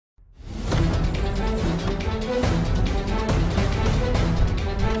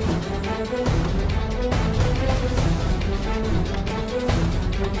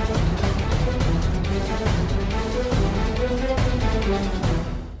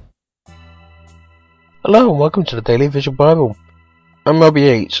Hello and welcome to the Daily Visual Bible. I'm Robbie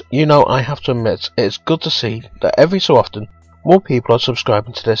Yates. You know, I have to admit, it's good to see that every so often more people are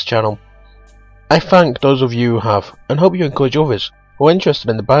subscribing to this channel. I thank those of you who have, and hope you encourage others who are interested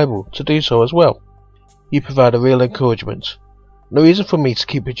in the Bible to do so as well. You provide a real encouragement, and a reason for me to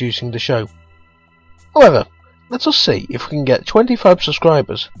keep producing the show. However, let us see if we can get 25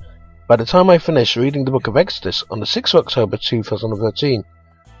 subscribers by the time I finish reading the book of Exodus on the 6th of October 2013.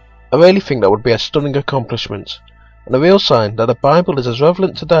 I really think that would be a stunning accomplishment, and a real sign that the Bible is as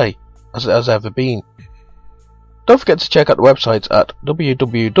relevant today as it has ever been. Don't forget to check out the website at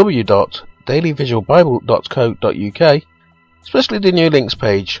www.dailyvisualbible.co.uk, especially the new links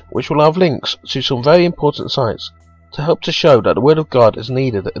page, which will have links to some very important sites to help to show that the Word of God is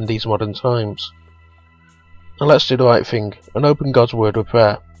needed in these modern times. And let's do the right thing and open God's Word with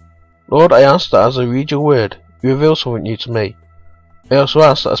prayer. Lord, I ask that as I read your Word, you reveal something new to me. I also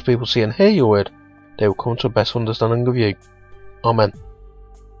ask that as people see and hear your word, they will come to a better understanding of you. Amen.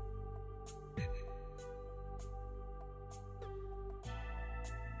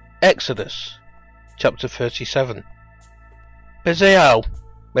 Exodus, chapter 37. Bezalel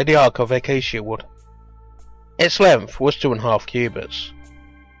made the ark of acacia wood. Its length was 2.5 cubits,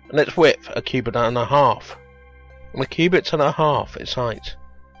 and its width a cubit and a half, and a cubit and a half its height.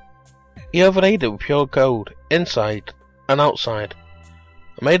 He overlaid it with pure gold, inside and outside,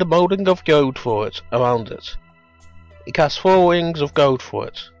 and made a moulding of gold for it around it. He cast 4 rings of gold for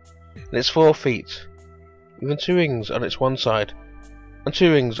it, and its 4 feet, even 2 rings on its one side, and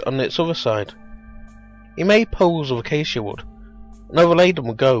 2 rings on its other side. He made poles of acacia wood, and overlaid them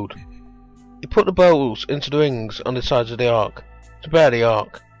with gold. He put the poles into the rings on the sides of the ark, to bear the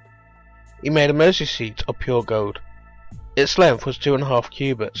ark. He made a mercy seat of pure gold. Its length was 2.5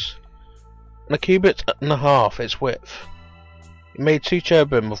 cubits, and a cubit and a half its width. He made 2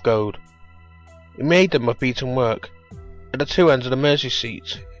 cherubim of gold. He made them of beaten work, at the 2 ends of the mercy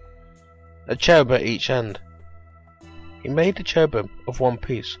seat, a cherub at each end. He made the cherubim of one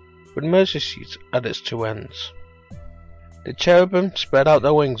piece, with the mercy seat at its 2 ends. The cherubim spread out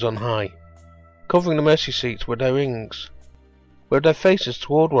their wings on high, covering the mercy seat with their wings, with their faces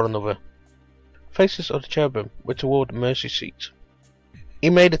toward one another. The faces of the cherubim were toward the mercy seat. He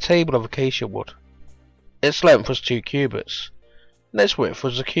made a table of acacia wood. Its length was 2 cubits, and its width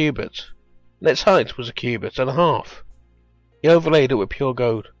was a cubit, and its height was a cubit and a half. He overlaid it with pure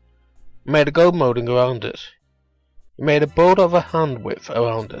gold, and made a gold moulding around it. He made a border of a hand width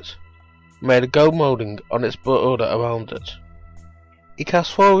around it, and made a gold moulding on its border around it. He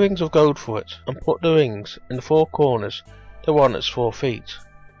cast 4 rings of gold for it, and put the rings in the 4 corners that were on its 4 feet.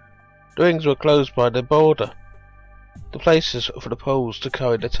 The rings were closed by the border, the places for the poles to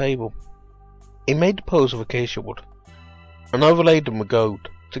carry the table. He made the poles of acacia wood, and overlaid them with gold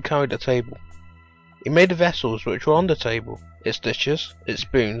to carry the table. He made the vessels which were on the table, its dishes, its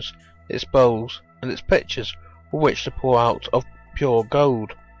spoons, its bowls, and its pitchers with which to pour out of pure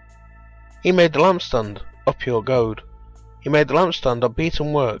gold. He made the lampstand of pure gold. He made the lampstand of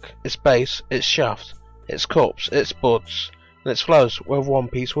beaten work, its base, its shaft, its cups, its buds, and its flowers were of one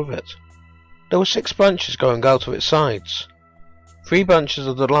piece with it. There were 6 branches going out of its sides, 3 branches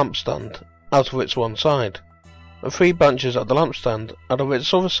of the lampstand out of its one side, and 3 branches at the lampstand out of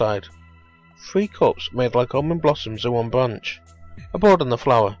its other side. 3 cups made like almond blossoms in one branch, a bud and a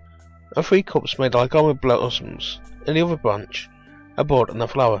flower, and 3 cups made like almond blossoms in the other branch, a bud and a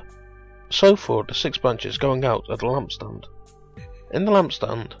flower. So for the 6 branches going out at the lampstand. In the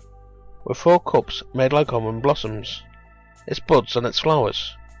lampstand were 4 cups made like almond blossoms, its buds and its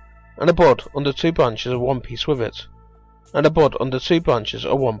flowers, and a bud under 2 branches of one piece with it, and a bud under 2 branches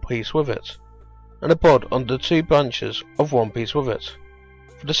of one piece with it, and a bud under 2 branches of one piece with it,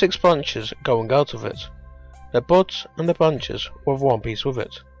 for the 6 branches going out of it. The buds and the branches were of one piece with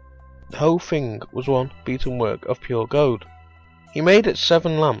it. The whole thing was one beaten work of pure gold. He made its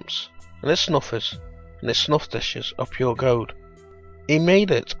 7 lamps, and its snuffers, and its snuff dishes of pure gold. He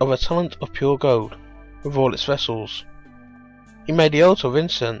made it of a talent of pure gold, with all its vessels. He made the altar of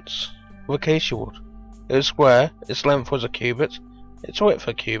incense of acacia wood. It was square, its length was a cubit, its width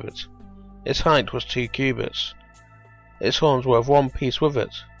a cubit. Its height was 2 cubits. Its horns were of one piece with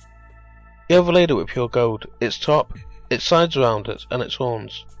it. He overlaid it with pure gold, its top, its sides around it, and its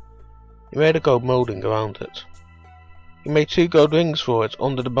horns. He made a gold moulding around it. He made 2 gold rings for it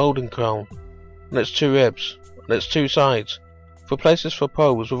under the moulding crown, and its 2 ribs, and its 2 sides, for places for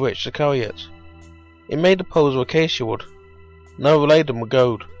poles with which to carry it. He made the poles of acacia wood, and overlaid them with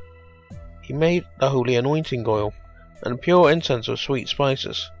gold. He made the holy anointing oil, and pure incense of sweet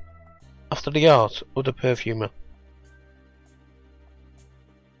spices, after the art of the perfumer.